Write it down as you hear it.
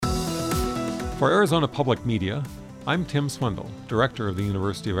For Arizona Public Media, I'm Tim Swindle, Director of the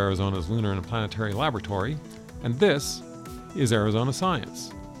University of Arizona's Lunar and Planetary Laboratory, and this is Arizona Science.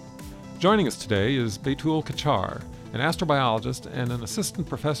 Joining us today is Betul Kachar, an astrobiologist and an assistant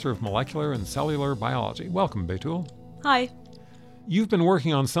professor of molecular and cellular biology. Welcome, Betul. Hi. You've been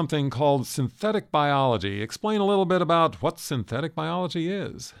working on something called synthetic biology. Explain a little bit about what synthetic biology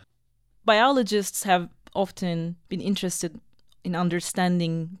is. Biologists have often been interested in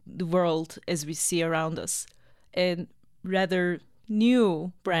understanding the world as we see around us. A rather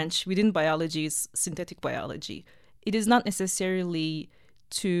new branch within biology is synthetic biology. It is not necessarily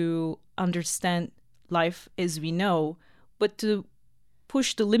to understand life as we know, but to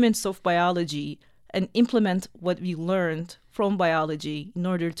push the limits of biology and implement what we learned from biology in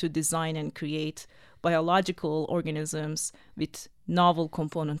order to design and create biological organisms with novel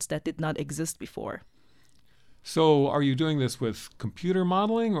components that did not exist before. So are you doing this with computer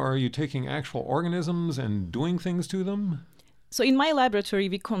modeling, or are you taking actual organisms and doing things to them? So in my laboratory,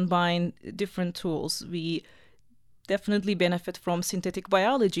 we combine different tools. We definitely benefit from synthetic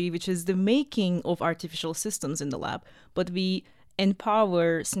biology, which is the making of artificial systems in the lab, but we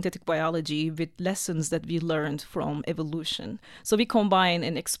empower synthetic biology with lessons that we learned from evolution. So we combine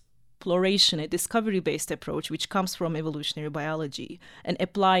an exploration, a discovery-based approach, which comes from evolutionary biology, and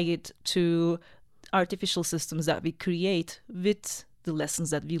apply it to artificial systems that we create with the lessons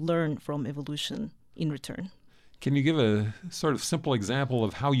that we learn from evolution in return. Can you give a sort of simple example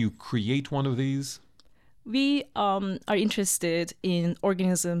of how you create one of these? We are interested in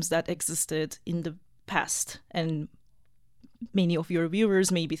organisms that existed in the past, and many of your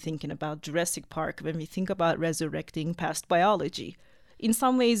viewers may be thinking about Jurassic Park when we think about resurrecting past biology. In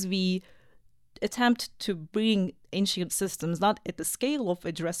some ways, we attempt to bring ancient systems not at the scale of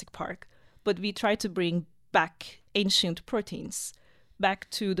a Jurassic Park, but we try to bring back ancient proteins back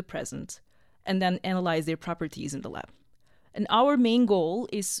to the present and then analyze their properties in the lab. And our main goal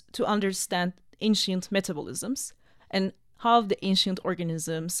is to understand ancient metabolisms and how the ancient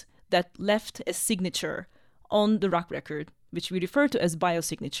organisms that left a signature on the rock record, which we refer to as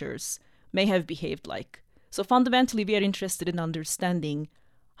biosignatures, may have behaved like. So fundamentally, we are interested in understanding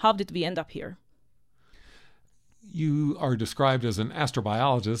how did we end up here. You are described as an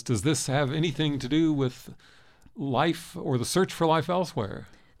astrobiologist. Does this have anything to do with life or the search for life elsewhere?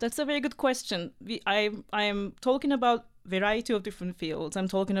 That's a very good question. I am talking about a variety of different fields. I'm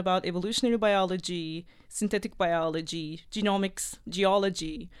talking about evolutionary biology, synthetic biology, genomics,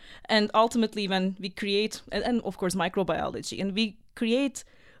 geology, and ultimately when we create, and of course microbiology, and we create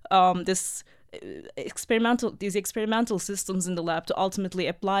these experimental systems in the lab to ultimately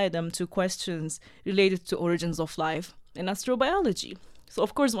apply them to questions related to origins of life in astrobiology. So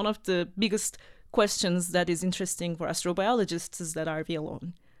of course one of the biggest questions that is interesting for astrobiologists is that, are we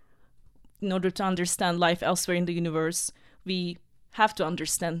alone? In order to understand life elsewhere in the universe, we have to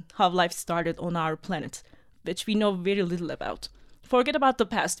understand how life started on our planet, which we know very little about. Forget about the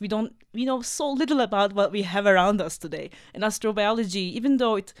past. We know so little about what we have around us today. And astrobiology, even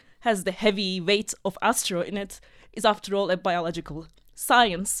though it has the heavy weight of astro in it, is after all a biological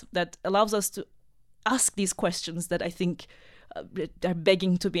science that allows us to ask these questions that I think are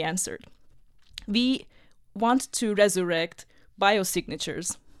begging to be answered. We want to resurrect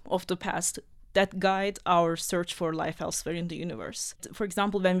biosignatures of the past that guide our search for life elsewhere in the universe. For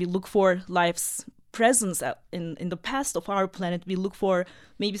example, when we look for life's presence in the past of our planet, we look for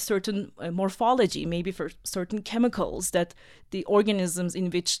maybe certain morphology, maybe for certain chemicals that the organisms in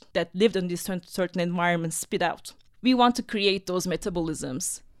which that lived in this certain environment spit out. We want to create those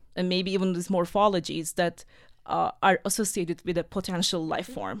metabolisms and maybe even these morphologies that are associated with a potential life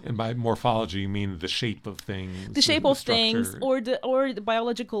form. And by morphology, you mean the shape of things? The shape of things, or the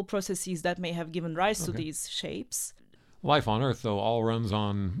biological processes that may have given rise to these shapes. Life on Earth, though, all runs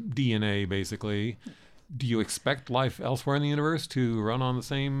on DNA, basically. Do you expect life elsewhere in the universe to run on the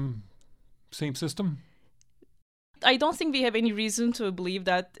same system? I don't think we have any reason to believe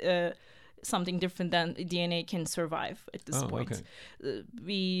that something different than DNA can survive at this point. Okay.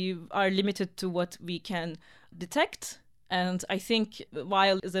 We are limited to what we can detect. And I think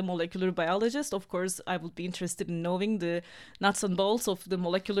while as a molecular biologist, of course, I would be interested in knowing the nuts and bolts of the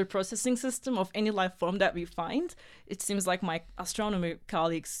molecular processing system of any life form that we find. It seems like my astronomy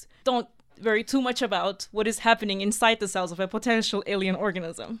colleagues don't worry too much about what is happening inside the cells of a potential alien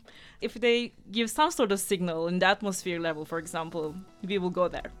organism. If they give some sort of signal in the atmosphere level, for example, we will go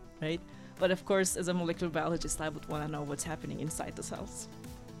there, right? But of course, as a molecular biologist, I would want to know what's happening inside the cells.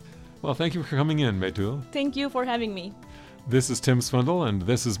 Well, thank you for coming in, Betul. Thank you for having me. This is Tim Swindle, and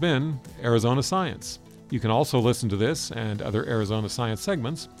this has been Arizona Science. You can also listen to this and other Arizona Science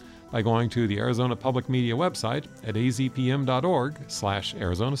segments by going to the Arizona Public Media website at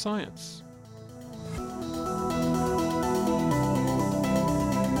azpm.org/ArizonaScience.